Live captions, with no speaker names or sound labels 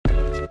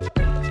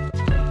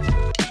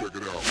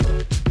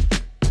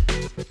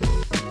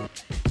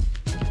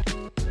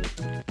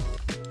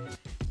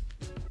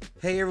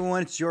Hey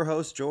everyone, it's your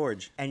host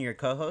George. And your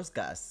co-host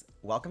Gus.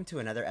 Welcome to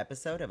another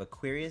episode of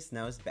Aquarius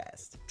Knows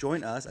Best.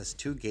 Join us as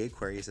two gay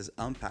Aquariuses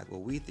unpack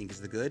what we think is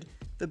the good,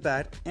 the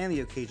bad, and the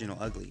occasional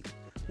ugly.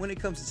 When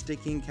it comes to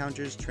sticky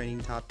encounters,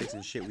 training topics,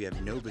 and shit we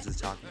have no business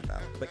talking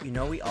about. But you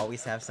know we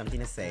always have something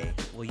to say.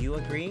 Will you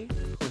agree?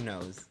 Who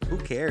knows? Who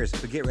cares?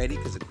 But get ready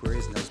because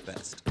Aquarius knows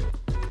best.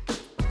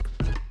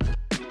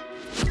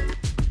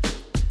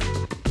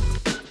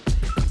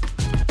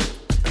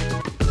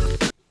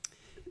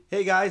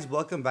 Hey guys,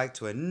 welcome back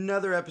to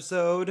another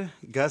episode.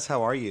 Gus,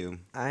 how are you?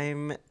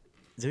 I'm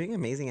doing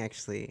amazing,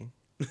 actually.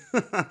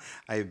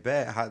 I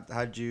bet.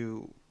 How'd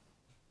the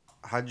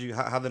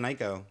night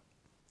go?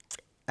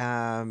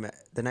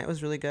 The night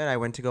was really good. I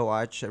went to go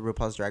watch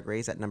RuPaul's Drag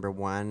Race at number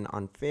 1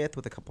 on 5th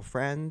with a couple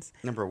friends.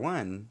 Number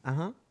 1?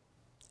 Uh-huh.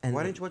 And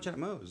why didn't you watch it at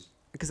Moe's?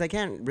 Because I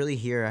can't really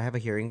hear. I have a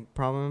hearing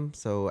problem,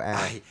 so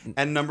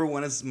and number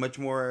 1 is much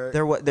more.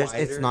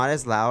 It's not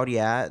as loud.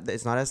 Yeah,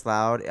 it's not as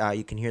loud.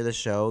 You can hear the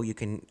show. You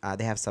can.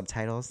 They have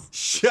subtitles.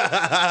 So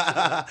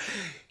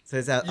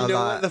it's a you know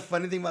lot. what the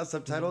funny thing about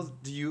subtitles?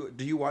 Do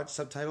you watch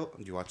subtitle?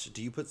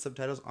 Do you put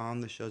subtitles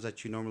on the shows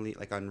that you normally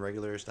like on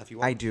regular stuff you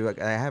watch? I do.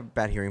 I have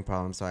bad hearing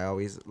problems, so I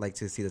always like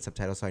to see the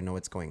subtitles so I know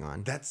what's going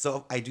on.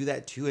 I do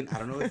that too, and I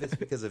don't know if it's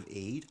because of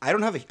age. I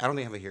don't think I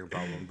have a hearing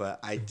problem,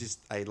 but I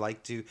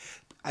like to.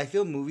 I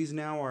feel movies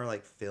now are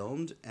like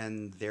filmed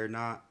and they're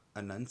not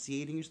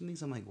enunciating or something.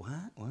 So I'm like,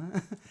 what?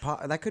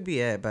 That could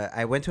be it. But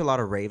I went to a lot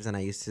of raves and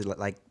I used to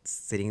like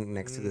sitting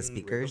next to the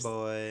speakers.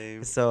 Boy.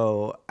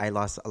 So I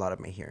lost a lot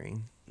of my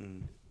hearing.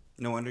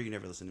 No wonder you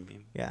never listen to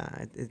me.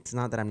 Yeah, it's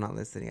not that I'm not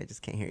listening. I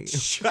just can't hear you.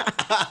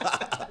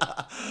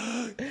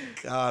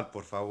 God,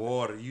 por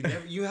favor.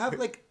 You have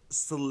like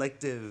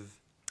selective.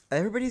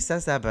 Everybody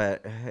says that,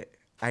 but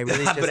I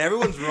really but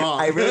everyone's wrong.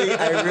 I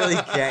really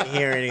can't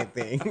hear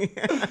anything.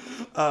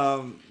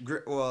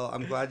 Well,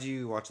 I'm glad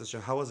you watched the show.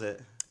 How was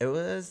it? It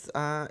was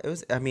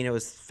it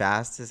was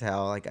fast as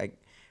hell. Like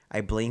I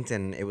blinked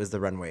and it was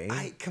the runway.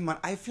 Come on.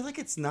 I feel like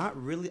it's not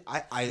really.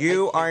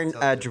 You aren't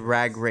a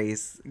drag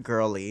race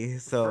girly,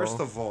 so.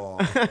 First of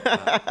all,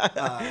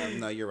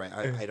 no, you're right.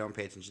 I don't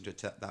pay attention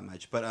to that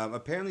much. But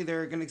apparently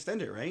they're gonna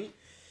extend it, right?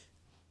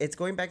 It's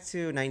going back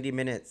to 90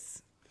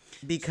 minutes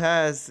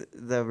because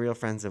the Real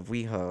Friends of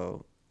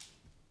WeHo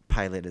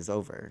pilot is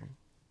over.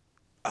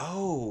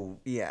 Oh.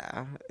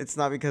 Yeah. It's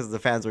not because the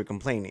fans were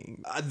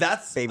complaining.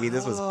 This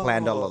was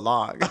planned all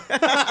along.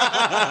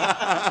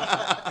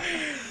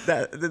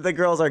 The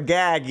girls are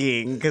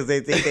gagging because they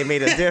think they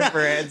made a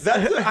difference.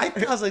 I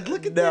was like,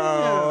 look at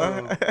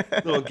them.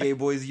 Little gay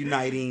boys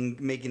uniting,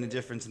 making a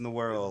difference in the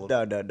world.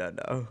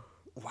 No.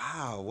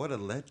 Wow, what a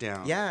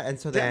letdown. Yeah, and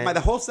so then...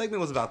 the whole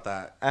segment was about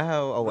that.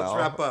 Oh well. Let's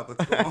wrap up.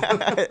 Let's go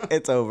on.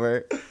 It's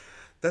over.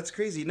 That's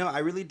crazy. No, I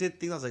really did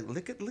think, I was like,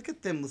 look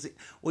at them.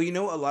 Well, you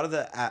know, a lot of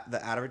the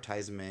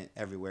advertisement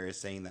everywhere is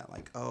saying that,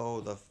 like,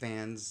 oh, the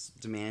fans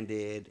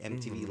demanded,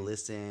 MTV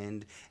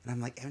listened, and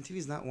I'm like,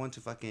 MTV's not one to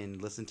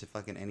fucking listen to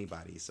fucking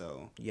anybody.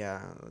 So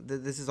yeah,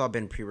 this has all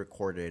been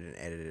pre-recorded and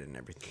edited and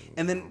everything.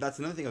 And then that's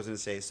another thing I was gonna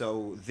say.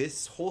 So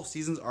this whole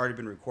season's already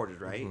been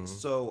recorded, right? Mm-hmm.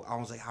 So I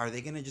was like, are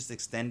they gonna just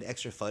extend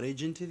extra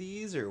footage into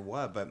these or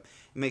what? But it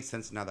makes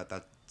sense now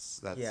that's.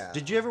 Yeah.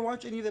 Did you ever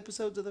watch any of the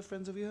episodes of the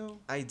Friends of You?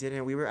 I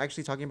didn't. We were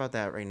actually talking about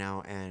that right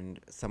now, and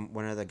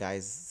one of the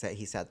guys said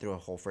he sat through a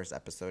whole first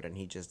episode and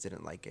he just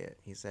didn't like it.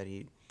 He said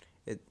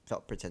it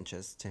felt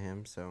pretentious to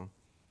him. So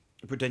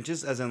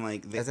pretentious, as in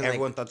like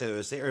everyone thought they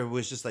would say, or it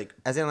was just like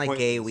as in like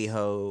gay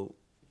WeHo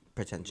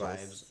pretentious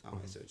vibes.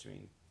 Oh, I see what you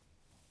mean.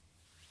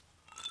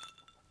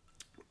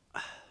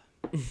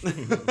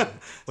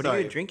 What are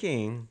you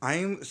drinking?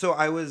 I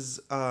was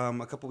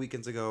a couple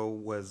weekends ago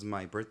was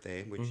my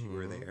birthday, which you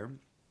were there.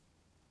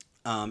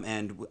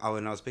 And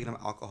when I was picking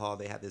up alcohol,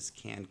 they had this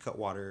canned cut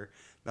water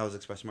that was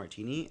espresso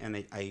martini, and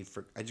I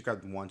just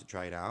grabbed one to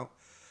try it out.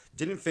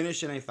 Didn't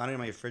finish, and I found it in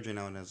my fridge right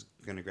now, and I was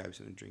gonna grab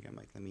something to drink. I'm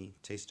like, let me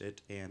taste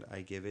it, and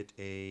I give it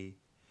a.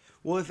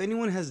 Well, if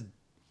anyone has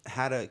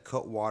had a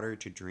cut water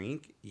to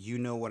drink, you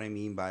know what I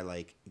mean by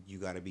like you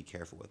got to be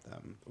careful with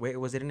them. Wait,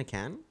 was it in a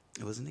can?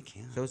 It was in a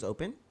can. So it was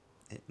open?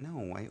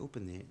 No, I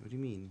opened it. What do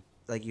you mean?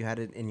 Like you had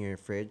it in your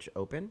fridge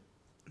open?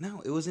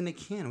 No, it was in a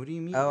can. What do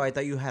you mean? Oh, I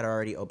thought you had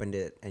already opened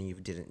it and you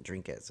didn't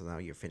drink it, so now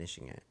you're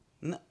finishing it.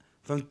 No,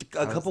 from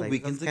a couple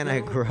weekends ago. Kind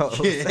of gross.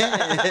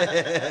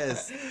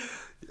 Yes.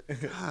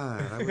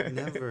 God, I would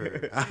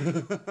never.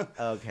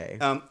 Okay.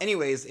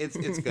 Anyways, it's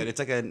good. It's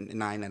like a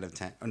 9 out of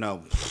 10. Oh,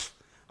 no.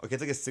 Okay,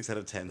 it's like a 6 out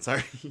of 10.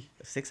 Sorry.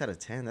 6 out of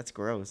 10. That's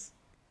gross.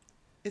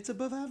 It's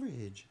above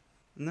average.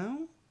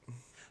 No.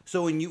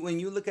 So when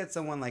you look at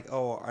someone like,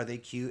 oh, are they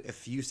cute?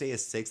 If you say a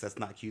 6, that's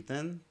not cute.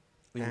 Then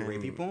when you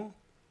rate people.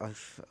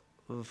 That's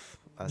tough.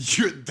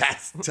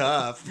 That's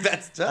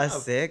tough. A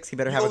 6? He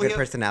better have a good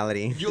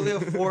personality. You only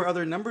have 4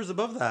 other numbers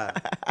above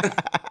that.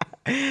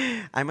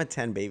 I'm a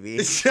 10, baby.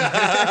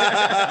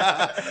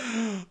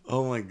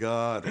 Oh my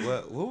God.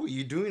 What were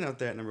you doing out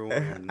there at number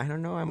 1? I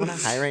don't know. I'm on a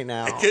high right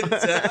now. I can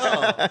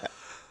tell.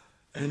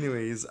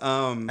 Anyways,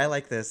 I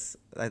like this.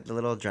 The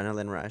little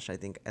adrenaline rush. I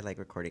think I like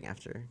recording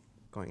after.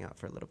 going out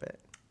for a little bit.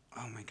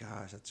 Oh my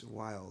gosh, that's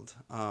wild.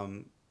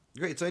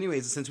 Great. So,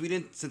 anyways, since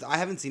I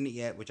haven't seen it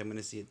yet, which I'm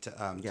gonna see it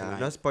tonight.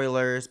 No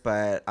spoilers,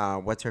 but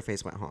what's her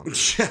face went home.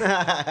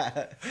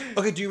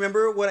 Okay, do you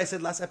remember what I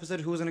said last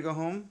episode? Who was gonna go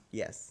home?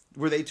 Yes.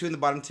 Were they two in the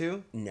bottom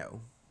two? No.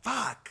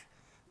 Fuck.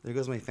 There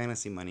goes my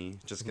fantasy money.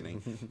 Just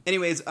kidding.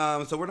 Anyways,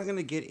 so we're not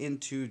gonna get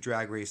into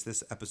Drag Race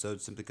this episode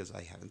simply because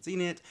I haven't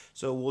seen it.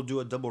 So we'll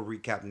do a double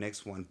recap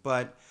next one.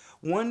 But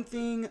one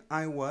thing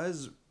I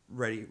was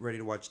ready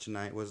to watch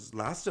tonight was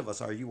Last of Us.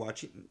 Are you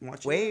watching?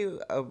 Wait,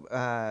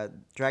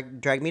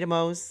 Drag Me to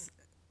Moe's,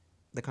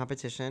 the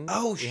competition.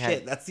 Oh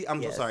shit!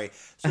 I'm so sorry.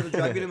 So the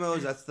Drag Me to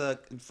Moe's. That's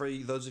for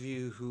those of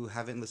you who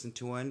haven't listened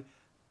to one,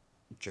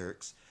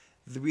 jerks.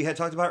 We had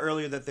talked about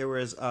earlier that there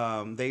was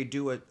they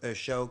do a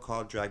show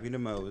called Drag Me to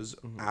Moe's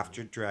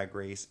after Drag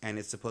Race, and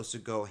it's supposed to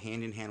go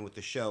hand in hand with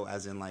the show,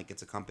 as in like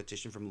it's a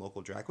competition from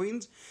local drag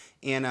queens,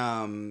 and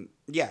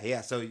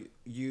So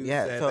you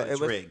said so that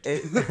it's rigged.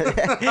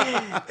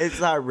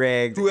 It's not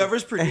rigged.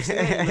 Whoever's producing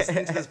it and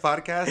listening to this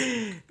podcast,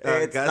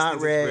 it's Gus not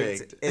thinks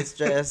rigged. It's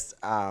just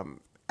I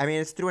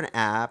mean, it's through an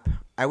app.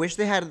 I wish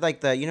they had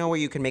like where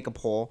you can make a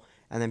poll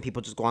and then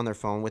people just go on their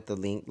phone with the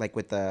link, like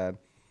with the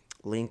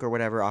link or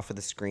whatever off of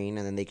the screen,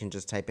 and then they can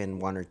just type in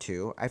 1 or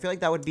 2. I feel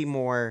like that would be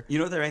more. You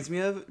know what that reminds me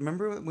of?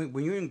 Remember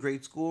when you were in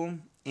grade school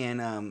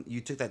and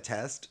you took that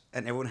test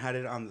and everyone had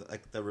it on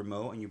like the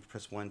remote and you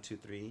press 1, 2,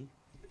 3?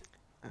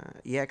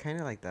 Yeah, kind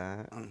of like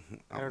that.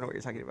 I don't know what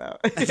you're talking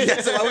about.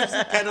 Yeah, so I was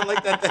kind of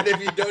like that. Then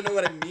if you don't know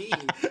what I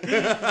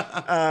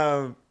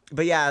mean.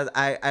 But yeah,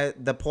 I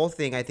the poll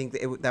thing, I think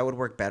that would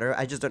work better.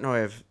 I just don't know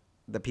if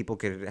the people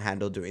could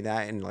handle doing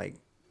that in like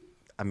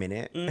a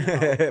minute. No,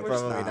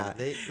 Probably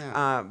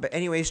not. But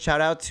anyways, shout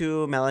out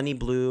to Melanie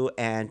Blue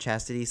and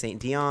Chastity St.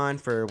 Dion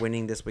for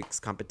winning this week's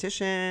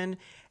competition.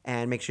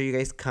 And make sure you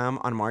guys come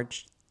on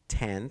March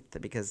 10th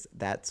because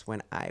that's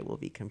when I will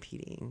be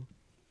competing.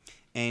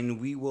 And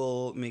we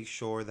will make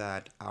sure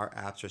that our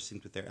apps are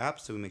synced with their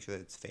apps, so we make sure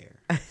that it's fair.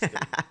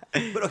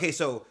 But okay,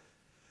 so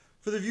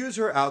for the viewers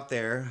who are out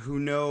there who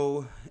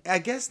know, I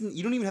guess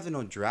you don't even have to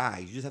know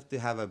drag. You just have to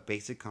have a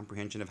basic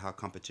comprehension of how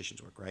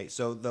competitions work, right?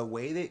 So the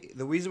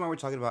reason why we're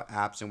talking about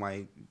apps and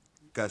why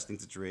Gus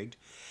thinks it's rigged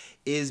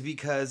is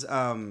because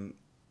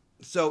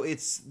so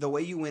it's the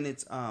way you win.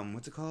 It's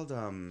what's it called?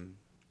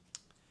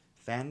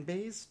 Fan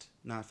based?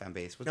 Not fan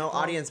based. No,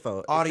 audience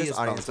vote. Audience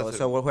vote.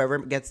 So whoever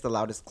gets the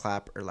loudest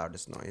clap or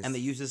loudest noise. And they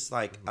use this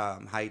like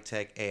high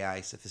tech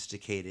AI,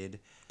 sophisticated.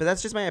 But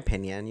that's just my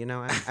opinion, you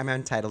know. I'm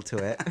entitled to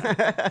it.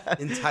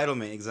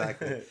 Entitlement,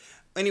 exactly.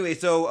 Anyway,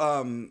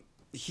 so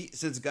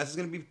since Gus is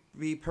gonna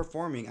be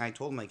performing, I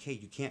told him like, hey,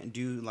 you can't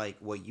do like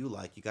what you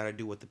like. You gotta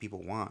do what the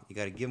people want. You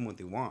gotta give them what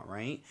they want,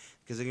 right?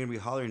 Because they're gonna be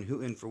hollering and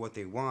hooting for what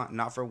they want,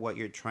 not for what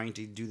you're trying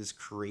to do. This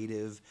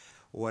creative,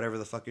 whatever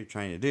the fuck you're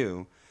trying to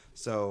do.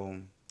 So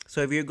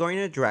if you're going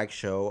to a drag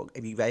show,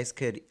 if you guys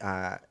could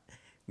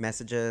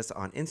message us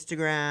on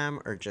Instagram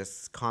or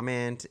just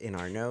comment in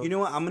our notes. You know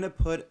what? I'm gonna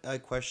put a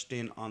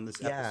question on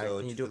this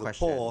episode. Can you do a the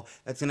question? Poll.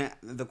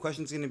 The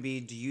question's gonna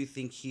be: do you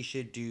think he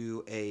should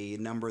do a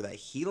number that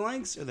he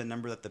likes or the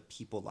number that the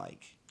people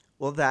like?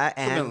 Well, that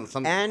and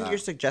something like that. your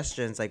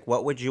suggestions. Like,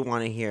 what would you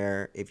want to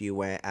hear if you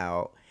went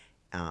out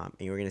and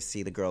you were gonna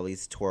see the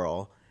girlies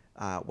twirl?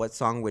 What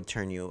song would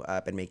turn you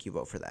up and make you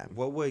vote for them?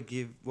 What would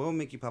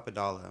make you pop a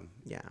dollar?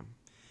 Yeah.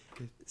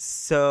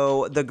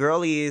 So the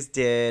girlies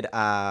did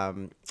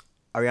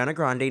Ariana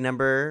Grande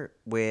number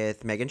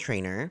with Meghan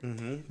Trainor.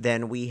 Mm-hmm.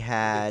 Then we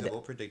had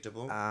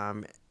predictable.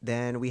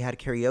 Then we had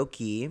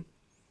karaoke.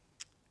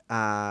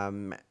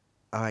 I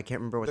can't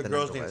remember what the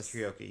girls' number name was.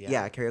 Karaoke.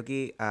 Yeah,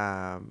 karaoke.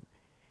 Can't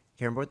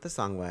remember what the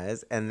song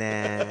was. And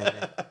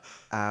then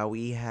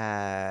we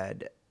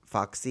had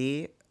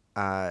Foxy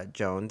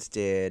Jones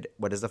did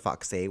What Does the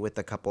Fox Say with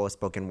a couple of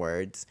spoken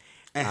words.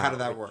 And how did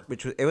that work?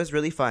 It was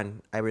really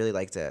fun. I really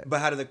liked it. But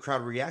how did the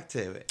crowd react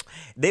to it?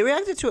 They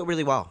reacted to it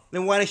really well.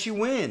 Then why did she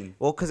win?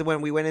 Well, because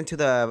when we went into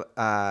the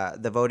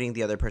voting,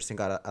 the other person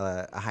got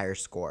a higher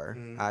score.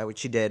 Which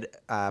she did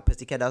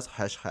Pussycat Dolls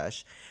Hush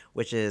Hush,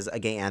 which is a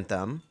gay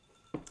anthem.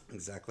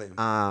 Exactly.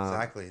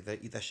 Exactly. They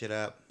eat that shit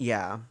up.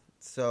 Yeah.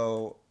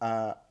 So,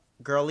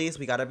 girlies,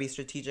 we got to be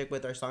strategic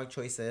with our song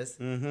choices.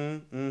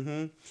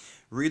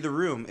 Read the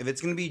room. If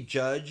it's going to be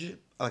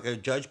a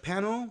judge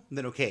panel,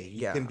 then okay.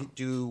 You can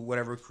do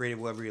whatever creative,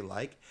 whatever you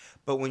like.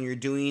 But when you're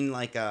doing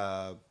like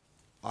a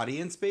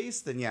audience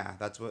based, then yeah,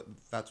 that's what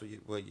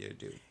you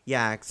do.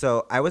 Yeah.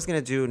 So I was going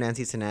to do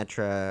Nancy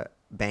Sinatra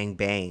Bang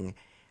Bang.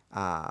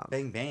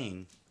 Bang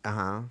Bang.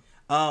 Uh-huh.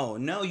 Oh,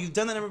 no, you've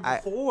done that number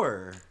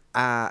before.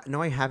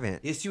 No, I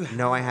haven't. Yes, you have.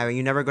 No, I haven't.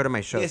 You never go to my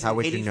shows. Yes, how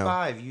would you know?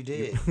 85, you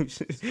did.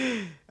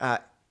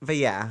 But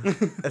yeah.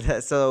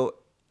 So,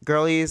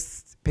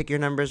 girlies, pick your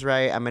numbers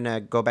right. I'm going to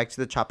go back to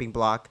the chopping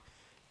block.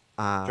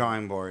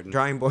 Drawing board.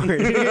 I'll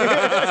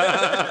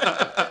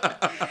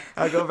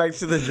go back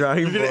to the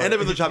drawing board. You're going to end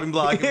up in the chopping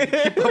block if you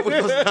keep up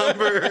with those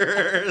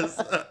numbers.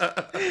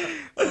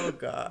 Oh,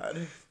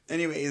 God.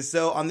 Anyways,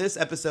 so on this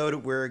episode,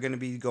 we're going to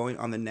be going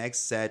on the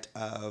next set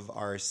of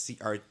our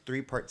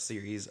 3-part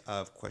series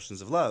of questions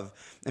of love.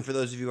 And for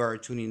those of you who are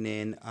tuning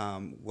in,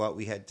 what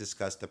we had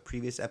discussed the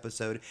previous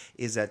episode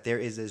is that there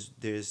is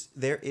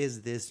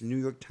this New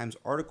York Times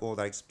article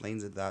that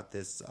explains that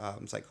this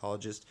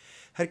psychologist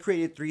had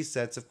created 3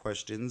 sets of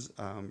questions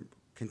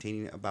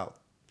containing about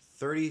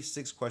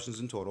 36 questions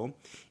in total,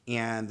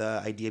 and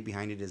the idea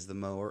behind it is the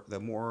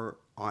more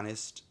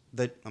honest.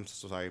 I'm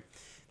so sorry.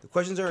 The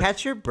questions are...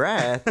 Catch your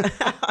breath.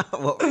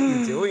 What were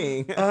you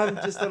doing? I'm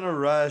just on a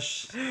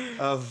rush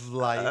of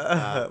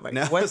life.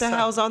 What the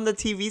hell's on the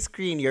TV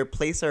screen? Your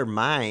Place or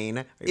Mine?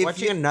 Are you If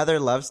watching you-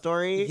 another love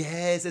story?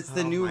 Yes, it's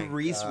the Oh new my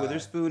Reese God.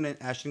 Witherspoon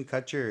and Ashton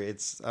Kutcher.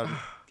 It's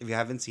if you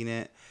haven't seen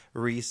it,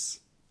 Reese,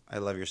 I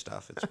love your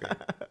stuff. It's great.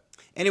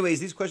 Anyways,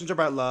 these questions are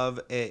about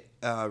love. It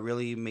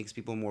really makes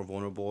people more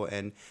vulnerable,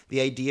 and the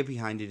idea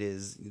behind it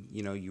is,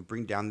 you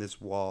bring down this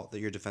wall,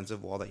 your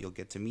defensive wall, that you'll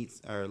get to meet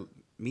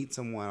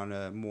someone on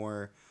a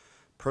more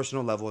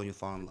personal level, and you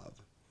fall in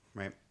love,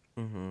 right?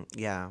 Mm-hmm.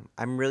 Yeah,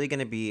 I'm really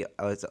gonna be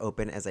as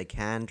open as I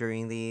can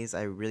during these.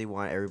 I really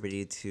want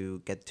everybody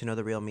to get to know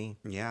the real me.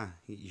 Yeah,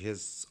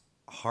 his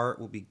heart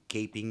will be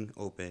gaping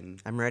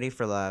open. I'm ready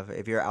for love.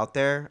 If you're out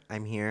there,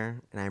 I'm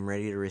here, and I'm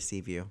ready to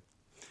receive you.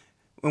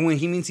 And when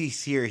he means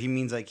he's here, he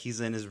means like he's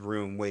in his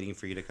room waiting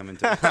for you to come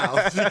into his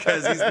house,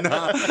 because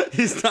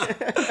he's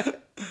not,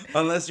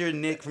 unless you're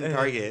Nick from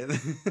Target.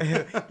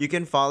 You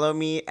can follow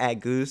me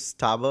at Goose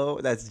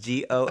Tabo. That's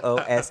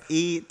GOOSETABOO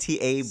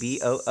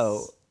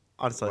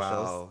on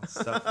socials.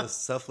 Wow,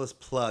 selfless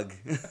plug.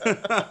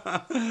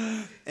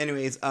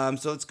 Anyways,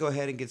 so let's go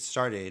ahead and get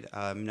started.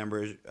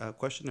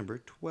 Question number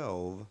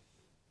 12.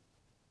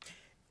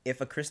 If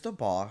a crystal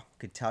ball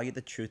could tell you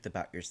the truth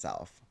about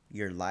yourself,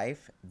 your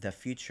life, the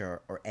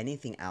future, or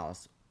anything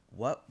else,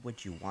 what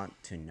would you want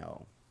to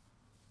know?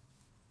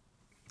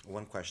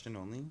 One question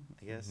only,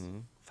 I guess. Mm-hmm.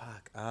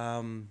 Fuck.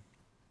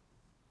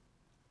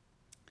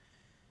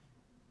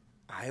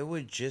 I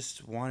would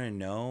just want to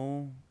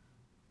know.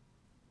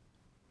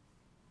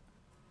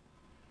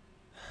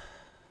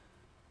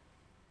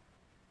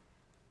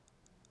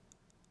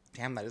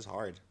 Damn, that is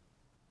hard.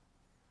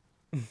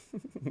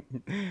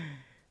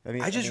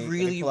 I just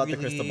really pull out the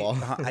crystal ball.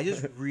 I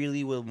just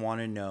really would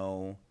want to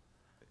know,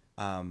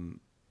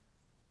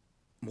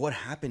 what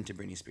happened to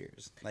Britney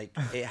Spears. Like,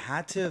 it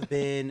had to have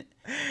been,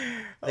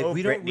 like, Oh,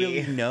 we don't Britney.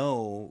 really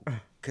know,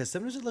 because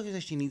sometimes it looks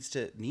like she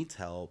needs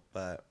help,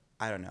 but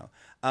I don't know.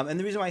 And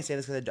the reason why I say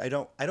this is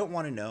because I don't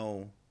want to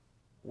know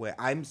where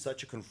I'm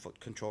such a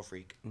control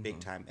freak, big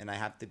time, and I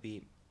have to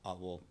be,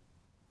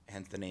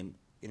 hence the name,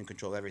 in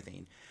control of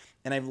everything.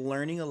 And I'm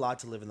learning a lot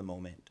to live in the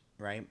moment,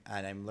 right?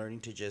 And I'm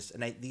learning to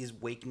these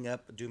waking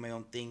up, doing my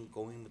own thing,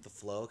 going with the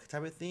flow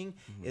type of thing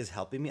is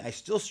helping me. I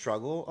still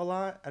struggle a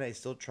lot, and I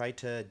still try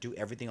to do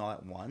everything all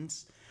at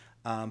once.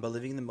 But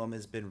living in the moment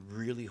has been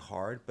really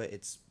hard, but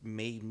it's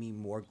made me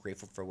more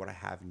grateful for what I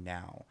have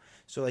now.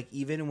 So, like,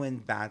 even when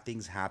bad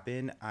things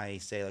happen, I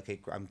say, okay,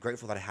 I'm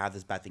grateful that I have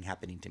this bad thing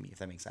happening to me, if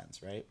that makes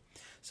sense, right?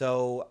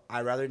 So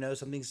I'd rather know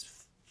something's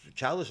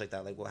childish like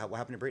that, like what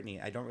happened to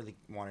Britney. I don't really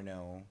want to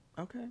know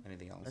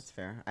anything else. That's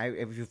fair.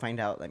 If you find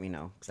out, let me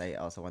know, because I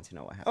also want to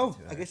know what happened to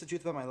her. I guess the truth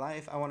about my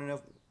life, I want to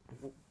know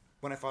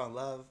when I fall in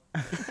love.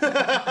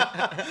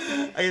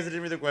 I guess I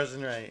didn't read the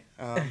question right.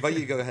 But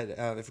you go ahead.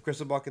 If a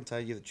crystal ball can tell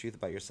you the truth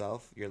about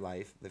yourself, your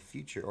life, the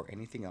future, or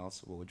anything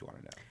else, what would you want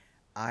to know?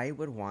 I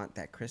would want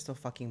that crystal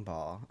fucking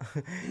ball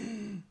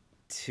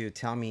to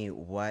tell me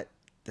what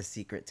the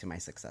secret to my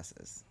success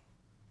is.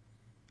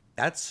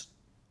 That's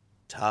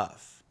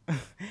tough.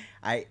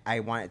 I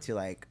want it to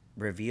like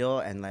reveal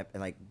and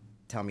like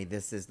tell me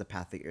this is the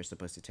path that you're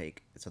supposed to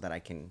take, so that I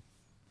can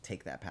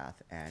take that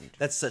path. And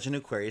That's such an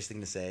Aquarius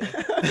thing to say.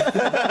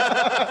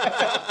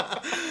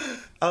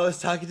 I was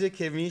talking to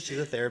Kimmy. She's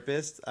a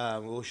therapist.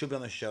 She'll be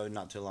on the show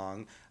not too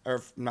long.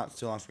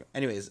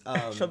 Anyways,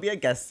 she'll be a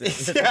guest soon.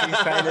 That's what he's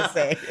trying to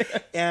say.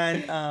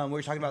 And we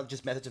were talking about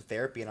just methods of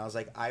therapy, and I was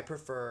like, I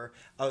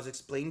was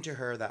explaining to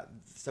her that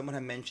someone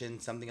had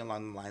mentioned something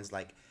along the lines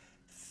like,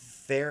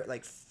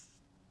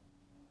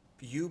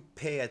 you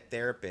pay a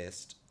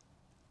therapist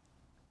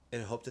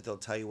and hope that they'll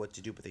tell you what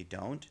to do, but they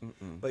don't.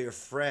 But your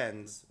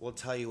friends will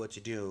tell you what to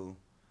do.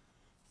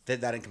 That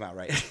didn't come out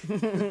right.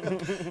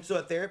 So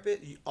a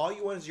therapist, all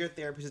you want is your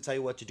therapist to tell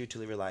you what to do to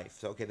live your life.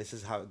 So, okay, this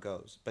is how it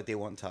goes, but they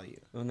won't tell you.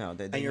 Well, no,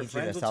 they And need your you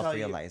friends to will tell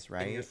you- self-realize,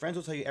 right? And your friends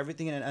will tell you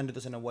everything under the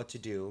sun of what to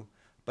do,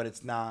 but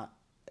it's not.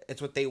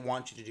 It's what they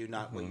want you to do,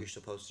 not what you're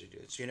supposed to do.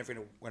 So you're never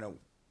going to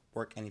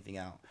work anything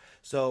out.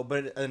 So,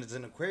 but as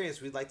an Aquarius,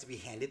 we'd like to be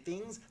handed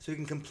things so we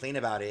can complain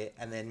about it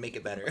and then make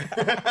it better.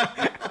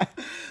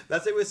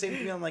 That's like what saying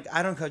to me. I'm like,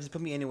 I don't know, just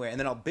put me anywhere, and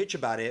then I'll bitch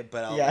about it,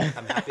 but I'm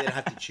happy that I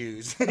have to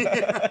choose.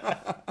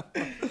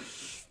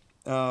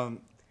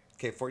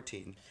 Okay,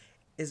 14.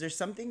 Is there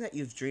something that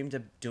you've dreamed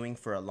of doing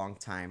for a long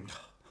time,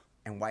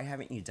 and why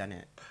haven't you done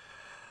it?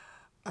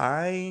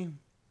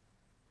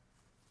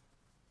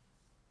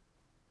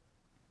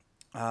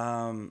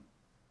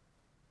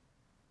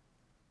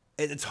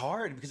 It's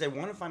hard because I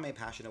want to find my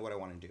passion at what I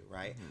want to do,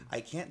 right?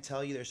 I can't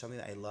tell you there's something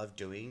that I love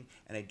doing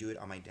and I do it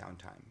on my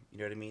downtime. You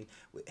know what I mean?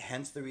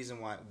 Hence the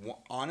reason why,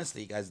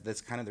 honestly, guys,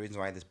 that's kind of the reason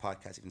why this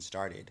podcast even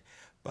started.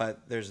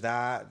 But there's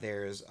that.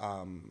 There's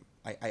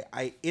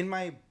I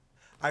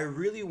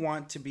really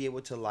want to be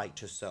able to like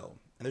to sew.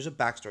 And there's a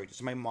backstory.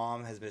 So my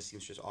mom has been a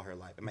seamstress all her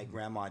life, and my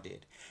grandma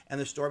did. And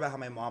the story about how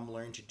my mom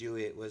learned to do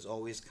it was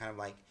always kind of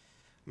like,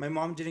 my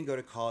mom didn't go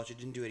to college. She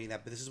didn't do any of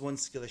that. But this is one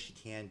skill that she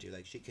can do.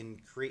 Like she can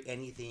create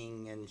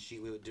anything, and she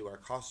would do our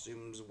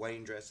costumes,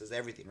 wedding dresses,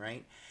 everything,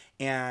 right?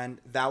 And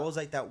that was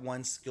like that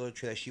one skill or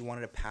trait that she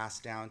wanted to pass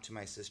down to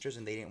my sisters,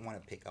 and they didn't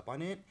want to pick up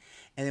on it.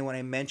 And then when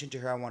I mentioned to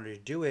her I wanted to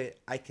do it,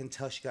 I can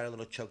tell she got a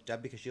little choked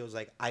up because she was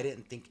like, I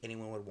didn't think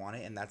anyone would want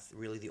it, and that's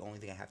really the only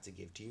thing I have to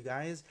give to you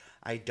guys.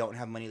 I don't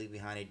have money to leave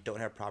behind. I don't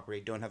have property.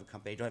 I don't have a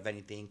company. I don't have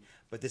anything.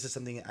 But this is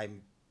something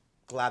I'm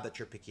glad that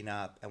you're picking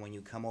up. And when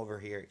you come over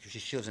here, because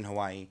she lives in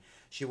Hawaii,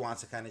 she wants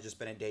to kind of just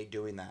spend a day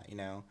doing that, you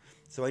know?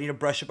 So I need to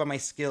brush up on my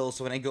skills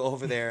so when I go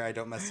over there, I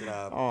don't mess it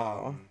up.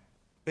 Oh,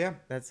 But yeah,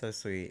 that's so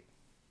sweet.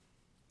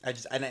 I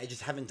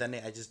just haven't done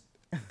it. I just,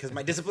 because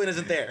my discipline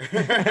isn't there.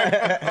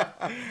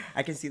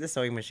 I can see the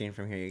sewing machine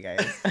from here, you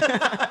guys.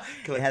 It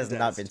Collect has the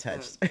not dust. been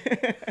touched.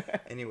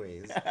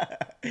 Anyways,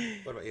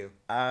 what about you?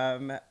 Oh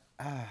my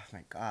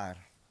God.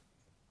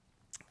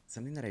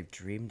 Something that I've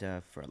dreamed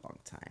of for a long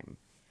time.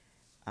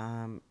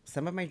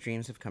 Some of my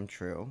dreams have come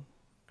true.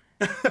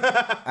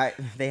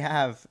 They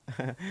have.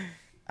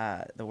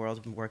 The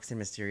world works in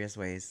mysterious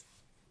ways.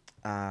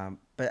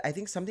 But I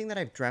think something that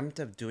I've dreamt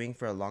of doing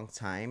for a long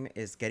time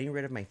is getting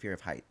rid of my fear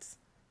of heights.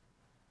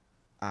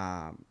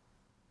 And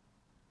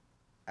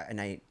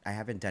I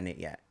haven't done it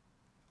yet.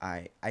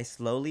 I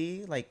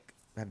slowly like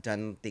have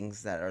done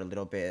things that are a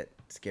little bit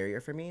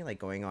scarier for me, like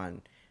going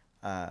on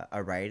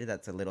a ride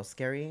that's a little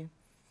scary.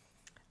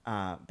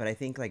 But I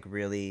think like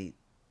really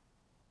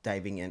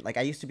diving in, like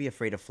I used to be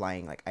afraid of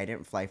flying. Like I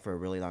didn't fly for a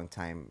really long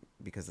time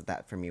because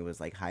that for me was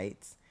like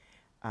heights.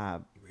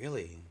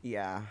 Really?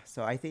 Yeah,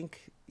 so I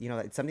think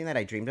it's something that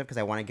I dreamed of because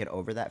I want to get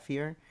over that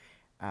fear,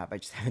 but I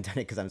just haven't done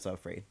it because I'm so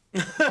afraid.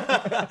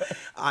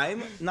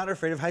 I'm not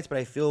afraid of heights, but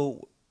I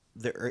feel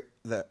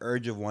the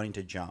urge of wanting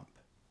to jump.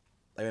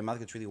 Like my mouth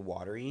gets really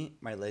watery,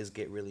 my legs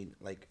get really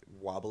like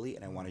wobbly,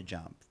 and I want to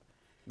jump.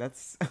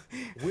 That's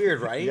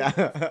Weird, right? Yeah.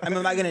 I mean,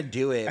 I'm not gonna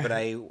do it, but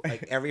I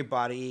like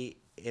everybody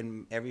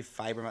in every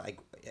fiber, like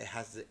it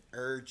has the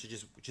urge to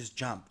just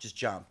jump,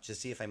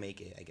 just see if I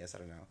make it. I guess I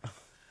don't know.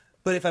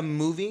 But if I'm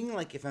moving,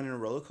 like if I'm in a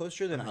roller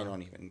coaster, then I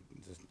don't even.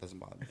 It just doesn't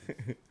bother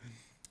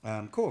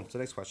me. Cool. So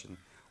next question: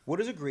 what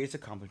is the greatest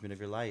accomplishment of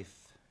your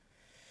life?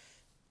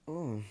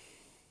 Ooh.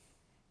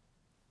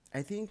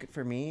 I think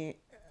for me,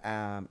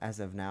 as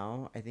of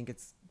now, I think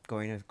it's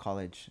going to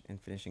college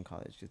and finishing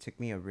college. It took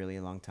me a really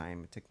long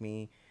time. It took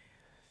me,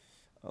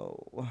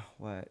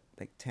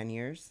 like 10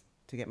 years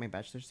to get my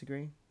bachelor's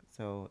degree.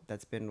 So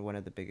that's been one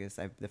of the biggest.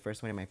 The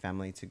first one in my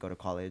family to go to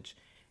college.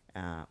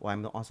 Well,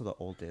 I'm also the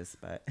oldest,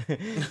 but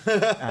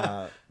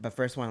but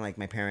first one, like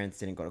my parents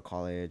didn't go to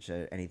college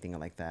or anything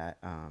like that.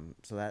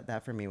 So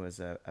that for me was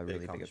a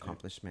really big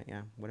accomplishment.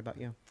 Yeah. What about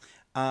you?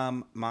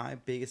 My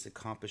biggest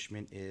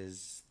accomplishment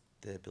is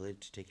the ability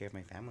to take care of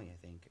my family. I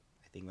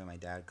think when my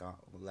dad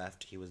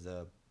left, he was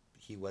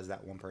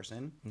that one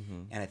person,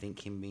 and I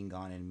think him being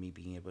gone and me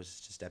being able to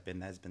step in,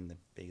 that has been the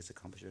biggest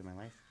accomplishment of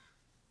my life.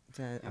 It's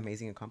an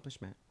amazing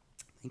accomplishment.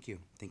 Thank you.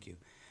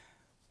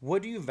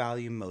 What do you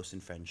value most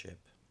in friendship?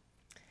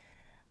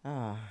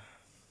 Ah.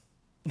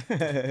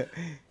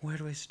 Where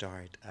do I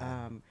start?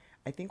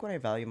 I think what I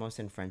value most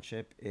in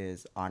friendship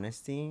is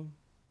honesty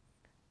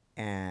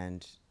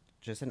and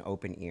just an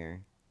open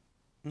ear.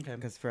 Okay.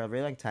 Because for a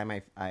really long time,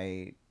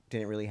 I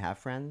didn't really have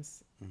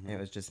friends. It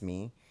was just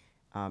me.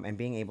 And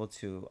being able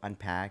to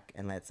unpack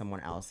and let someone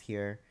else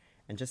hear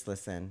and just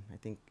listen. I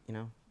think,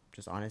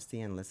 just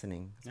honesty and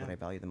listening is what I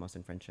value the most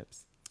in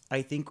friendships.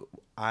 I think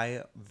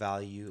I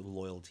value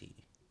loyalty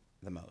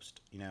the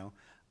most,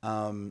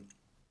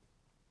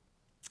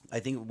 I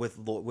think with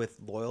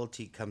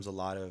loyalty comes a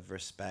lot of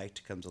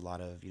respect, comes a lot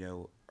of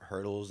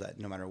hurdles that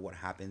no matter what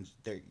happens,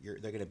 they're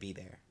gonna be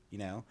there.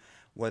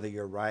 Whether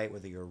you're right,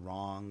 whether you're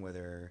wrong,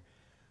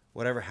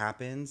 whatever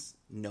happens,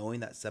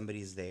 knowing that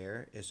somebody's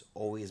there is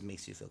always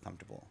makes you feel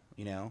comfortable.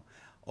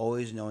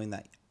 Always knowing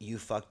that you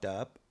fucked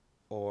up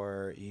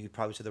or you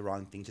probably said the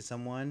wrong thing to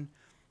someone,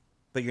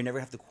 but you never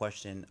have to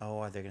question, oh,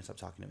 are they gonna stop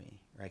talking to me,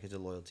 right? Because the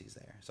loyalty's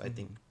there. So I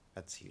think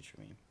that's huge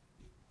for me.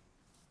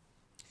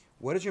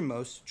 What is your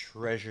most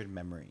treasured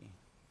memory?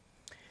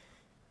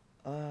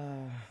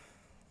 I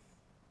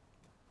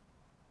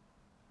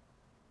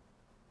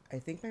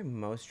think my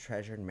most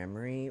treasured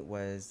memory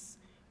was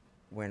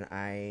when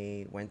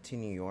I went to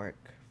New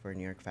York for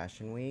New York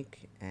Fashion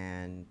Week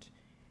and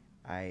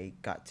I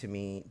got to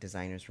meet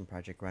designers from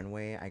Project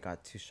Runway. I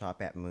got to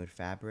shop at Mood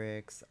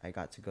Fabrics. I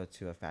got to go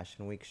to a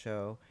Fashion Week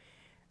show.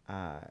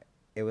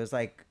 It was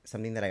like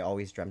something that I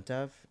always dreamt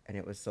of, and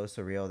it was so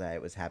surreal that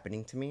it was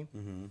happening to me.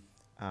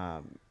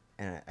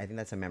 And I think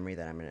that's a memory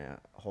that I'm going to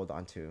hold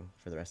on to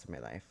for the rest of my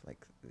life.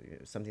 Like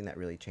something that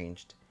really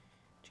changed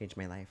changed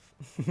my life.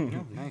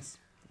 No, nice.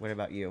 What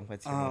about you?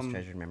 What's your most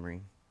treasured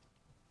memory?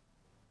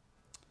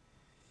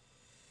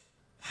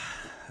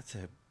 That's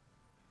a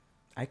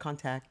Eye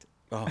contact.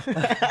 Oh,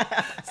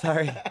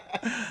 sorry,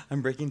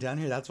 I'm breaking down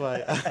here. That's why.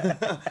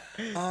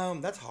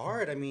 That's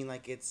hard. I mean,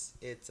 like it's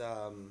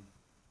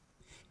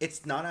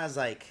not as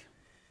like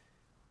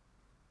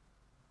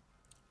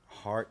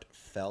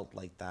heartfelt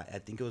like that. I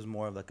think it was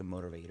more of like a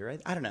motivator.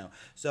 I don't know.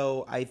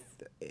 So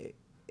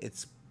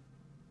it's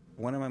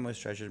one of my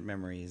most treasured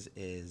memories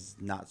is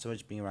not so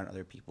much being around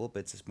other people, but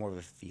it's just more of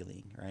a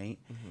feeling, right?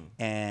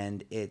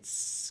 And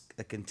it's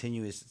a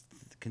continuous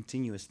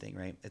thing,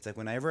 right? It's like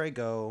whenever I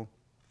go,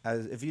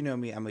 if you know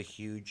me, I'm a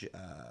huge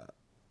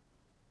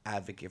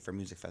advocate for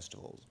music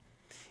festivals.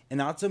 And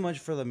not so much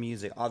for the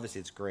music.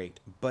 Obviously, it's great,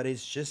 but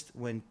it's just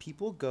when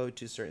people go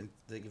to certain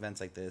like, events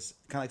like this,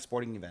 kind of like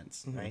sporting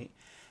events, right?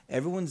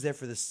 Everyone's there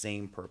for the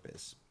same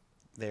purpose.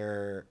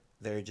 They're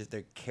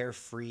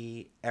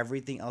carefree.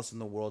 Everything else in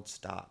the world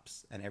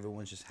stops, and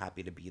everyone's just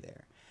happy to be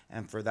there.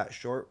 And for that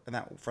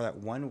for that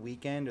one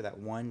weekend or that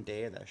one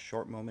day or that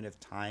short moment of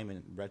time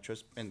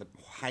in the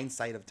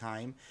hindsight of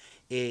time,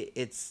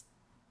 it's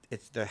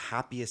the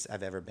happiest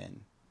I've ever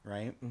been,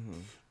 right?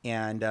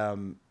 And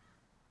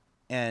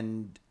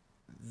and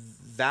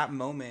that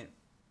moment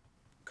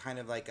kind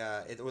of like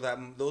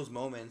those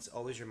moments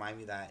always remind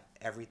me that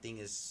everything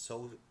is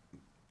so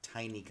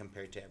tiny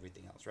compared to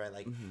everything else, right?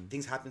 Like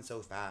things happen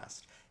so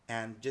fast,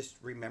 and just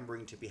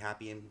remembering to be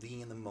happy and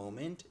being in the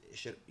moment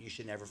you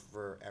should never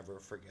ever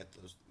forget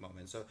those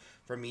moments. So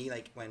for me,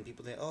 like when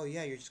people think, oh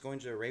yeah, you're just going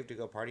to a rave to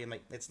go party, I'm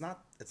like, it's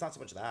not so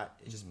much that.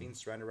 It's just being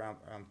surrounded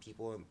around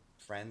people and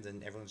friends,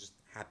 and everyone's just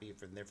happy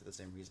for there for the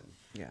same reason.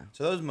 Yeah.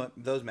 So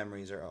those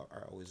memories are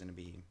always going to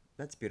be.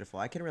 That's beautiful.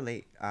 I can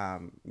relate.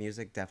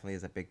 Music definitely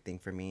is a big thing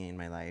for me in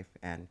my life,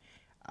 and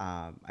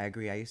I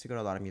agree. I used to go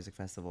to a lot of music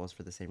festivals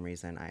for the same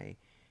reason.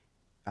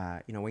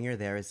 When you're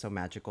there, it's so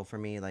magical for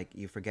me. Like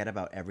you forget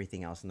about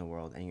everything else in the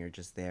world, and you're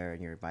just there,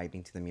 and you're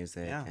vibing to the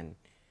music. Yeah.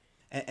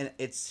 And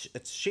it's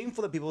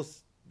shameful that people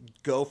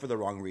go for the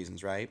wrong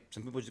reasons, right?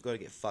 Some people just go to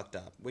get fucked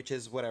up, which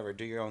is whatever.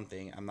 Do your own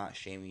thing. I'm not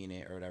shaming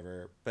it or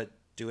whatever, but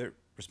do it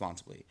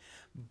responsibly.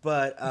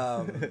 But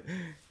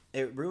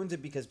it ruins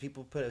it because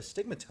people put a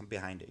stigma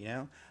behind it, you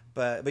know.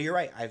 But you're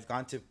right. I've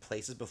gone to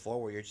places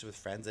before where you're just with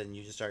friends and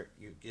you just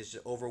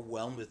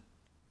overwhelmed with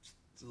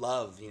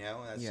love, you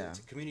know. It's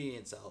a community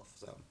in itself.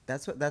 So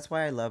that's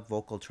why I love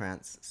vocal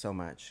trance so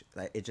much.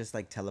 Like it just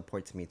like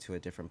teleports me to a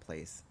different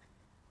place.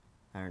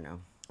 I don't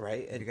know.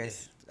 Right. If you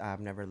guys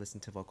never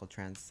listened to vocal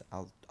trance,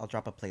 I'll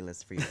drop a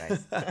playlist for you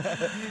guys.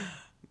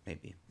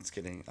 Maybe. Just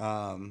kidding.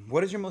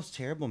 What is your most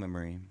terrible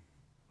memory?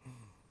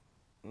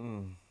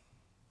 My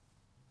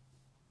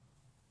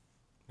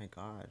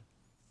God.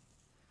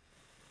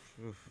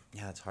 Oof.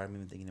 Yeah, it's hard. I'm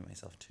even thinking to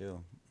myself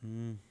too.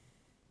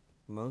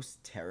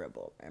 Most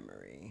terrible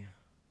memory.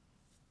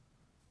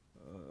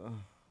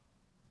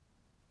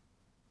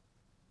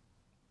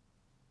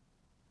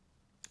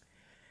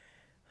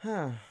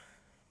 Huh.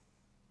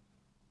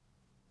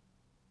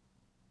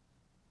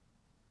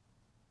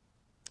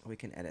 We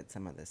can edit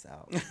some of this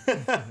out.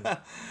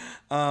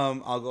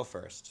 I'll go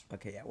first.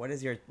 Okay, yeah. What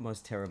is your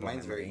most terrible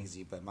Mine's memory? very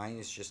easy, but mine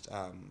is just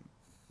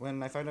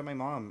when I found out my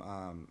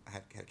mom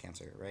had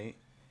cancer, right?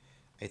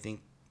 I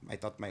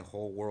thought my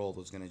whole world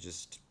was gonna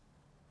just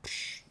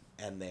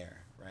end there,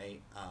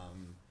 right?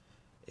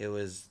 It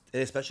was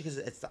especially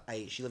because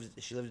she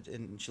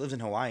lives in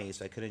Hawaii,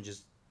 so I couldn't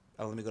just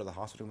let me go to the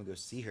hospital and go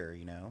see her,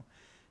 you know.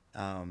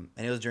 And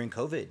it was during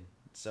COVID,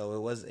 so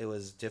it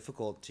was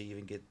difficult to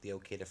even get the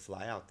okay to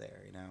fly out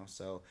there, you know.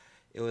 So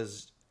it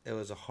was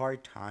a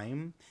hard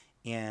time,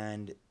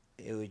 and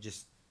it would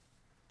just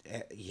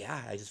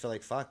I just felt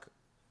like fuck.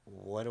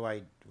 What do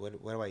I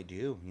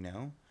do, you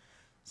know?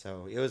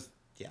 So it was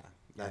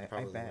that's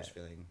probably the worst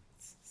feeling.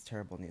 It's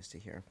terrible news to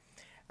hear.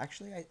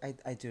 Actually,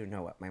 I do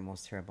know what my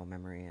most terrible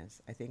memory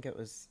is. I think it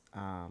was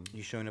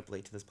You showing up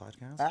late to this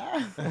podcast?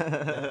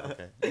 Yeah,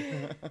 okay.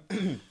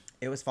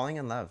 It was falling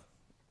in love.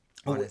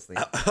 Honestly.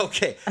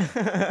 Okay.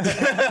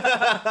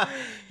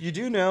 You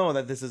do know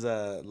that this is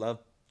a love.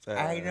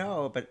 I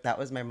know, but that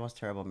was my most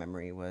terrible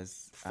memory.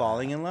 Was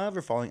falling in love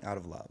or falling out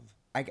of love?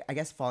 I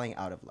guess falling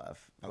out of love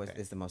Okay.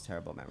 is the most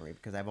terrible memory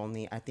because I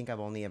think I've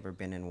only ever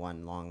been in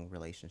one long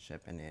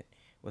relationship, and it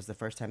was the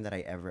first time that I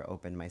ever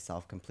opened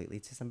myself completely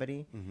to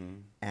somebody,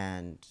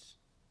 and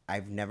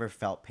I've never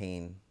felt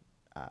pain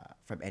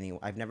from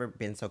anyone. I've never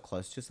been so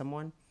close to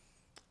someone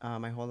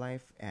my whole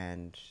life,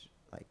 and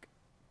like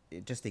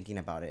just thinking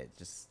about it,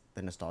 just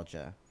the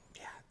nostalgia.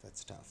 Yeah,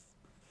 that's tough.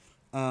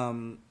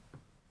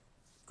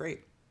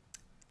 Great.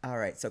 All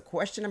right, so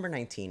question number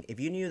 19. If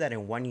you knew that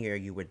in 1 year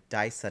you would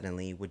die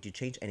suddenly, would you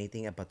change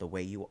anything about the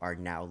way you are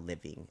now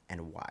living,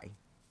 and why?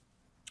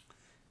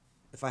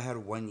 If I had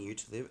 1 year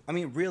to live, I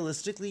mean,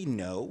 realistically,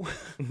 no.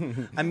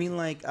 I mean,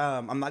 like,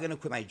 I'm not gonna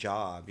quit my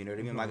job. You know what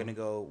I mean? I'm not gonna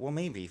go. Well,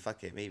 maybe.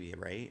 Fuck it. Maybe.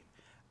 Right.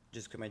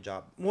 Just quit my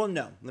job. Well,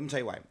 no. Let me tell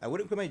you why. I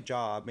wouldn't quit my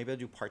job. Maybe I'll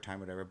do part time,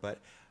 whatever. But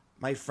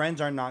my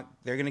friends are not,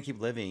 they're going to keep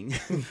living.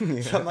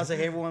 So I'm not saying,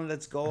 hey, everyone,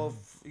 let's go,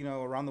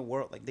 around the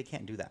world. Like, they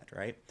can't do that,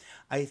 right?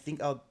 I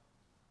think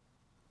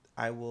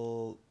I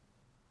will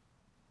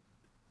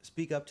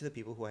speak up to the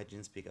people who I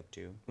didn't speak up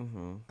to.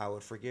 Mm-hmm. I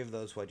would forgive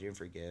those who I didn't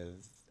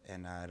forgive,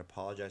 and I'd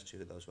apologize to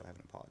those who I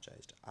haven't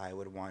apologized. I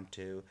would want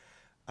to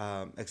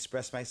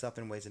express myself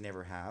in ways I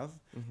never have,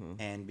 Mm-hmm.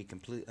 and be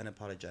completely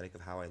unapologetic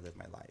of how I live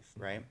my life,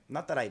 right?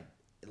 Not that I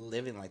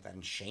living like that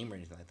in shame or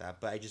anything like that,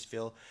 but I just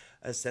feel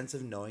a sense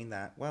of knowing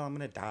that, well, I'm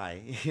gonna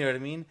die. You know what I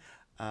mean?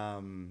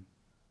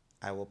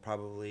 I will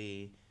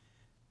probably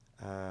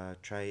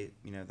try,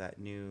 that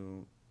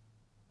new,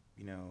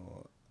 you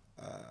know,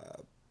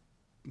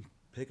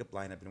 pickup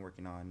line I've been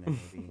working on, and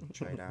maybe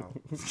try it out.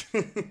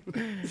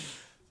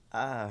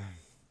 Uh,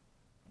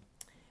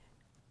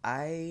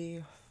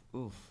 I,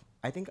 oof.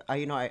 I think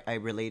I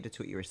related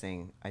to what you were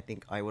saying. I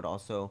think I would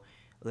also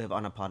live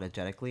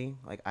unapologetically.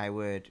 Like I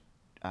would,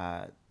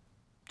 uh,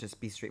 just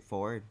be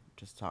straightforward.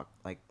 Just talk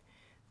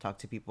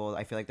to people.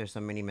 I feel like there's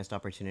so many missed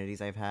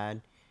opportunities I've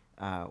had,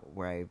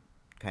 where I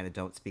kind of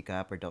don't speak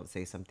up or don't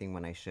say something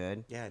when I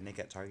should. Yeah, Nick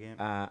at Target.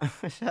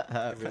 Shut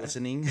up. If you're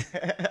listening.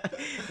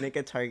 Nick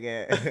at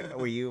Target.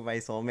 Were you my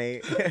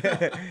soulmate?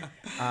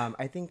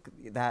 I think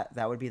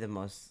that would be the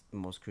most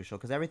crucial,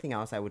 because everything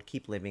else I would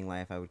keep living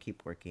life. I would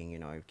keep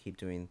working. I would keep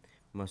doing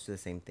most of the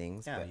same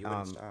things. Yeah, but, you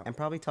wouldn't stop. and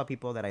probably tell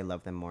people that I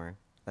love them more.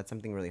 That's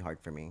something really hard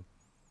for me.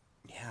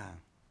 Yeah.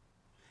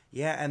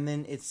 Yeah, and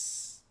then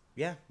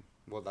yeah.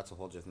 Well, that's a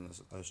whole different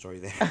other story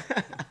there.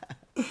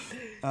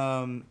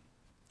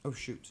 Oh,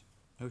 shoot.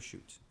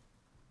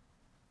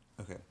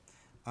 Okay.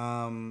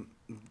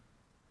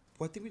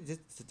 What did we did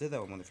that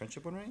one? The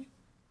friendship one, right?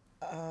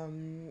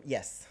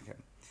 Yes. Okay.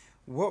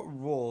 What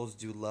roles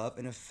do love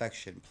and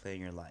affection play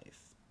in your life?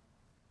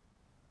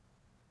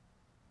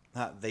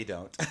 They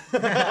don't.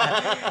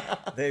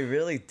 They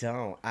really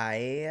don't.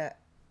 I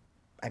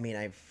mean,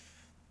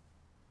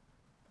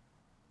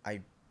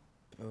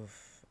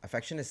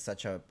 affection is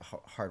such a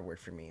hard word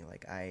for me.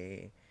 Like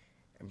I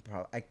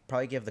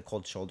probably give the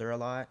cold shoulder a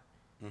lot.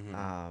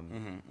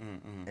 And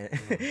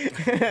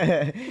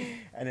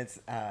it's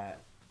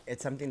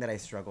something that I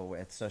struggle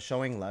with. So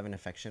showing love and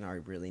affection are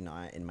really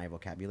not in my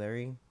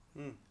vocabulary.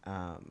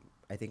 I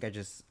think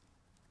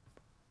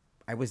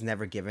I was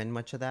never given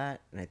much of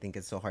that, and I think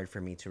it's so hard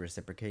for me to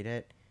reciprocate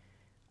it.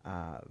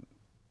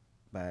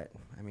 But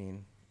I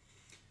mean,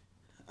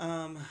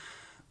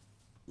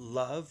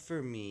 Love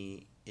for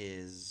me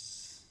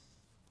is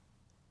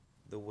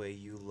the way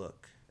you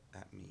look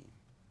at me.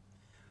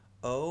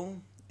 O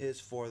is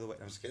for the way.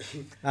 I'm just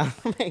kidding. oh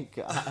my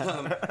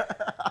god.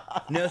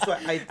 No, so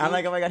I think, I'm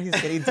like, oh my god, he's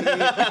getting deep.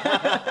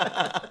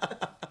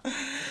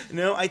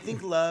 no, I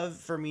think love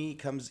for me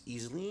comes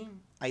easily.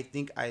 I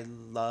think I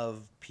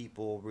love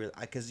people really,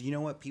 because you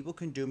know what? People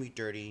can do me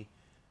dirty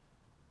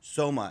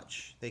so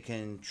much. They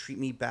can treat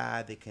me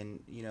bad. They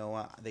can,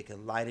 they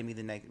can lie to me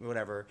the next,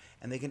 whatever,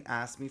 and they can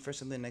ask me for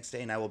something the next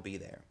day, and I will be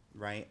there,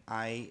 right?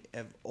 I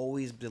have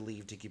always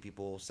believed to give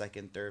people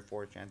second, third,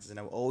 fourth chances, and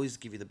I will always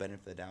give you the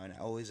benefit of the doubt. And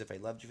if I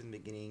loved you from the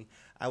beginning,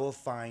 I will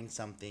find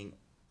something.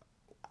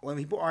 When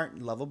people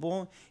aren't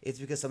lovable, it's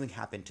because something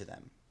happened to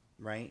them,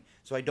 right?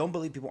 So I don't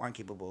believe people aren't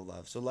capable of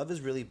love. So love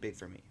is really big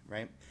for me,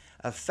 right?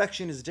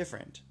 Affection is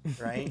different,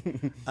 right?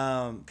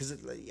 Because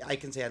I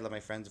can say I love my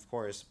friends, of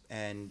course,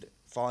 and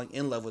falling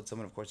in love with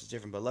someone, of course, is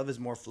different. But love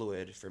is more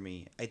fluid for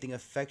me. I think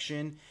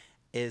affection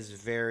is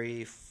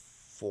very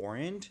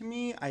foreign to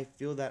me. I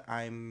feel that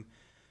I'm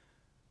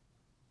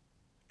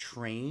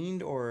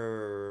trained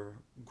or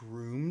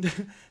groomed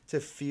to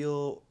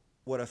feel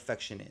what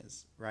affection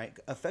is, right?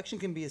 Affection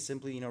can be as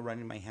simply,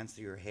 running my hands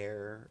through your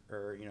hair,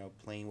 or,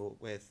 playing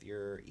with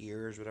your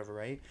ears, whatever,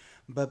 right?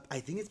 But I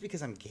think it's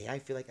because I'm gay. I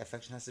feel like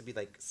affection has to be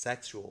like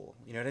sexual.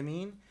 You know what I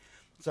mean?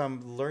 So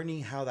I'm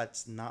learning how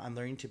that's not. I'm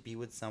learning to be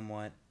with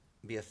someone,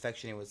 be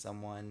affectionate with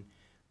someone,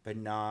 but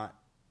not,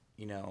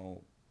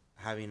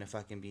 having to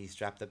fucking be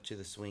strapped up to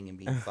the swing and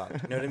being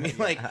fucked. You know what I mean?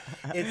 Like,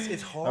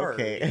 it's hard,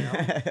 Okay.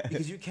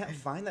 because you can't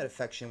find that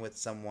affection with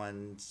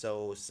someone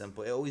so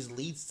simple. It always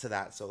leads to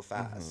that so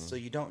fast. So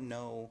you don't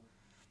know,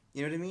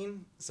 you know what I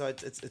mean? So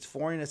it's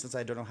foreign in a sense.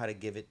 I don't know how to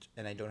give it,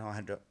 and I don't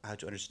know how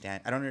to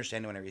understand. I don't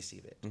understand it when I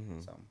receive it.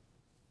 So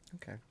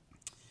Okay.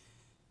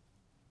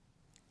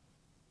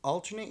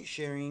 alternate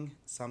sharing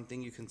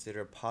something you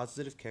consider a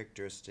positive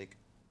characteristic.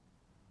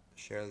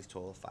 Share at least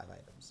total of 5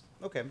 items.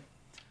 Okay.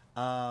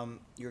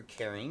 You're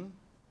caring.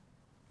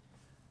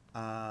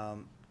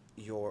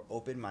 You're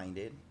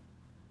open-minded.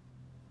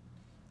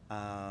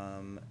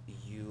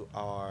 You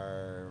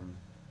are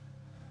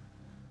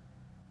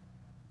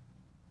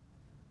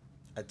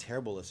a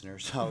terrible listener,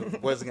 so I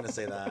wasn't gonna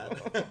say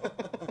that.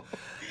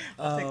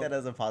 I'll take that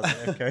as a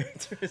positive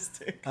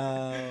characteristic.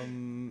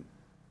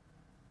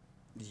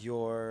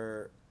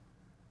 You're.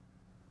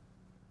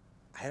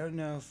 I don't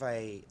know if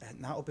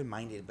not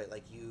open-minded, but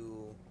like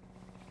you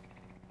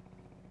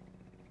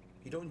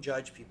don't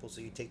judge people, so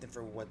you take them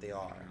for what they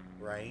are,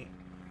 right?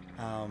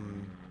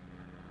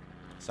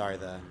 Sorry,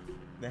 the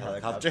The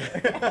helicopter.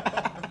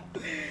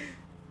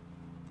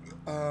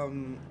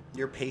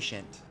 You're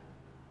patient.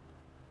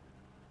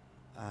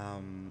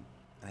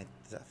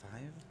 Is that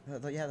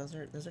 5? Yeah, those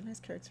are nice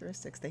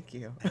characteristics. Thank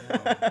you. I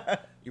know.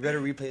 You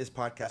better replay this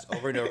podcast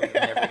over and over and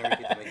never gonna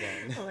repeat them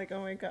again. I'm like,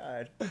 oh my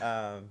god.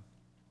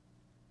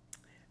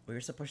 We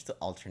were supposed to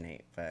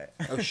alternate, but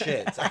Oh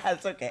shit.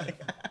 that's okay.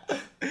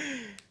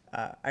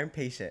 I'm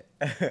patient.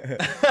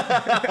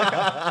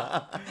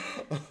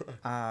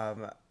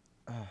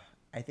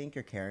 I think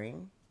you're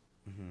caring.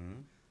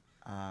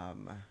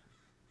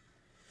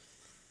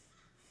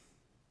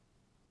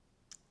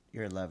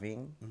 You're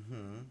loving.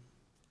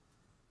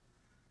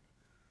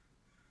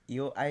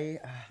 Oh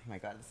my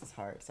god, this is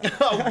hard. Sorry.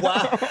 Oh,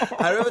 wow.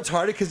 I don't know if it's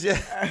hard because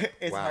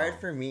It's Wow. hard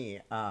for me.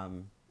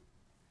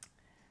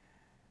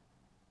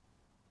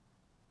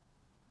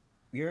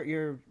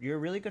 You're a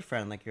really good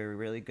friend. Like, you're a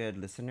really good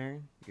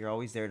listener. You're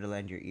always there to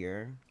lend your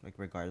ear, like,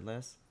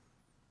 regardless.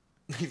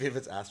 Even if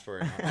it's asked for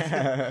or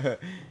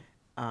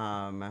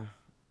not.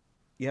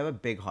 You have a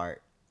big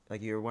heart.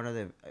 Like, you're one of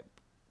the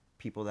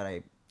people that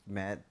I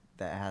met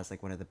that has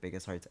like one of the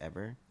biggest hearts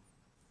ever.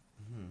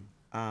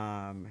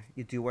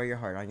 You do wear your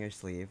heart on your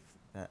sleeve.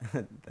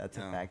 That's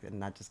a fact, and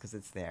not just because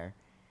it's there.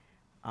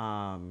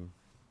 And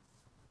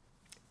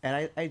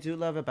I do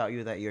love about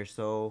you that you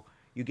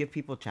give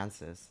people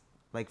chances.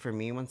 Like, for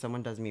me, when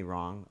someone does me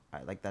wrong,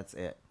 like, that's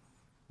it.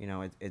 You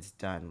know, it's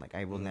done. Like,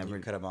 I will never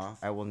cut them off.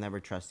 I will never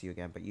trust you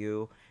again. But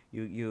you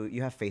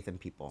have faith in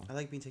people. I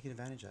like being taken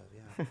advantage of.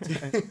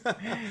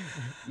 Yeah.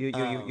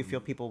 You feel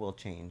people will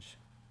change.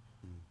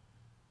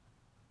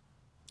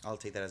 I'll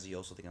take that as you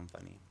also think I'm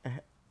funny.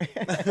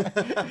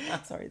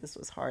 Sorry, this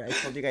was hard. I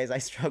told you guys I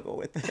struggle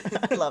with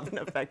love and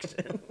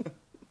affection.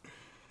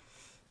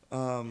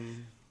 Oh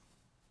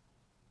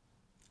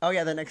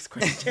yeah, the next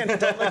question.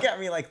 Don't look at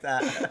me like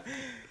that.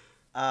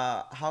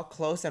 How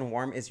close and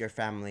warm is your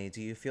family?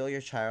 Do you feel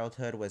your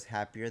childhood was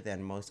happier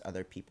than most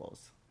other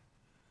people's?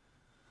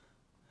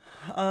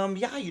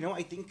 Yeah, you know,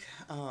 I think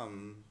I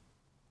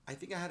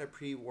had a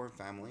pretty warm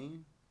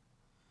family.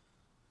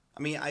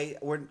 I mean, I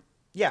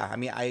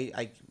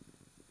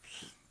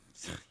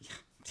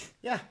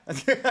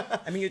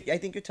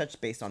think you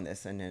touched base on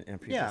this in a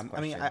previous question. I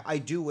mean, I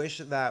do wish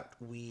that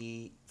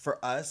for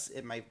us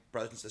and my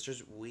brothers and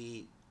sisters,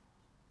 we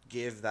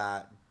give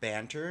that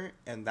banter,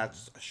 and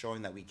that's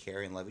showing that we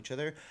care and love each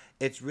other.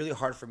 It's really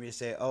hard for me to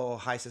say, "Oh,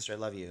 hi sister, I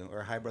love you,"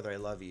 or "Hi brother, I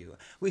love you."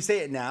 We say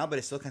it now, but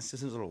it still kind of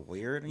seems a little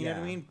weird. You know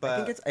what I mean? But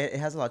I think it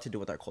has a lot to do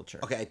with our culture.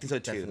 Okay, I think so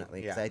too.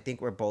 Definitely, because I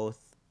think we're both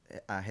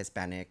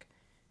Hispanic,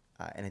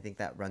 and I think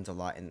that runs a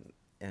lot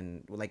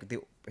in like the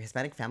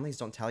Hispanic families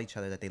don't tell each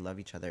other that they love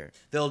each other.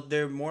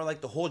 They're more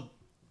like all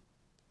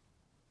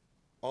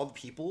the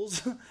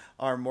peoples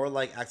are more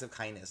like acts of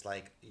kindness.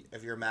 Like,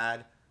 if you're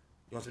mad,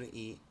 you want something to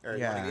eat, or you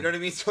know what I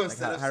mean. So like,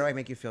 how do I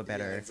make you feel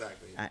better? Yeah,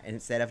 exactly.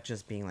 Instead of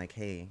just being like,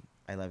 "Hey,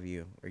 I love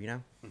you," or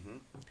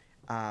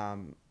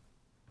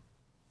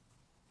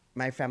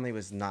my family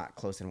was not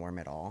close and warm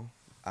at all.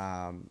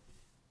 And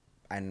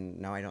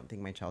no, I don't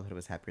think my childhood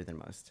was happier than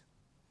most.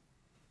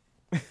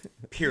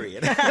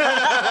 Period.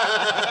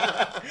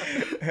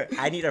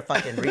 I need a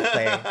fucking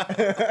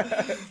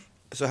replay.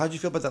 So how'd you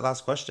feel about that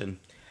last question?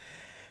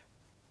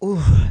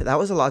 Ooh, that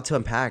was a lot to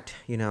unpack,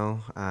 you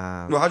know.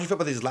 Well, how'd you feel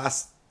about these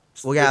last?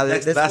 Well, yeah,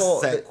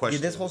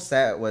 this whole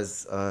set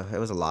was it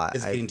was a lot.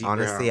 It's getting deeper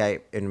honestly, now.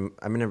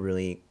 I'm in a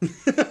really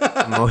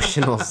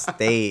emotional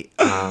state.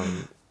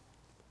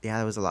 Yeah,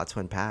 there was a lot to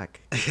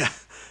unpack. Yeah,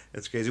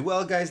 it's crazy.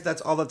 Well, guys,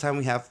 that's all the time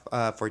we have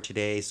for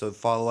today. So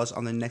follow us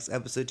on the next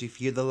episode to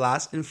hear the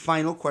last and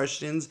final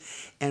questions,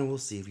 and we'll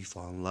see if we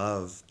fall in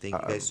love. Thank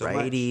you guys so much.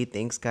 Alrighty,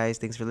 thanks guys.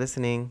 Thanks for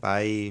listening.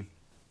 Bye.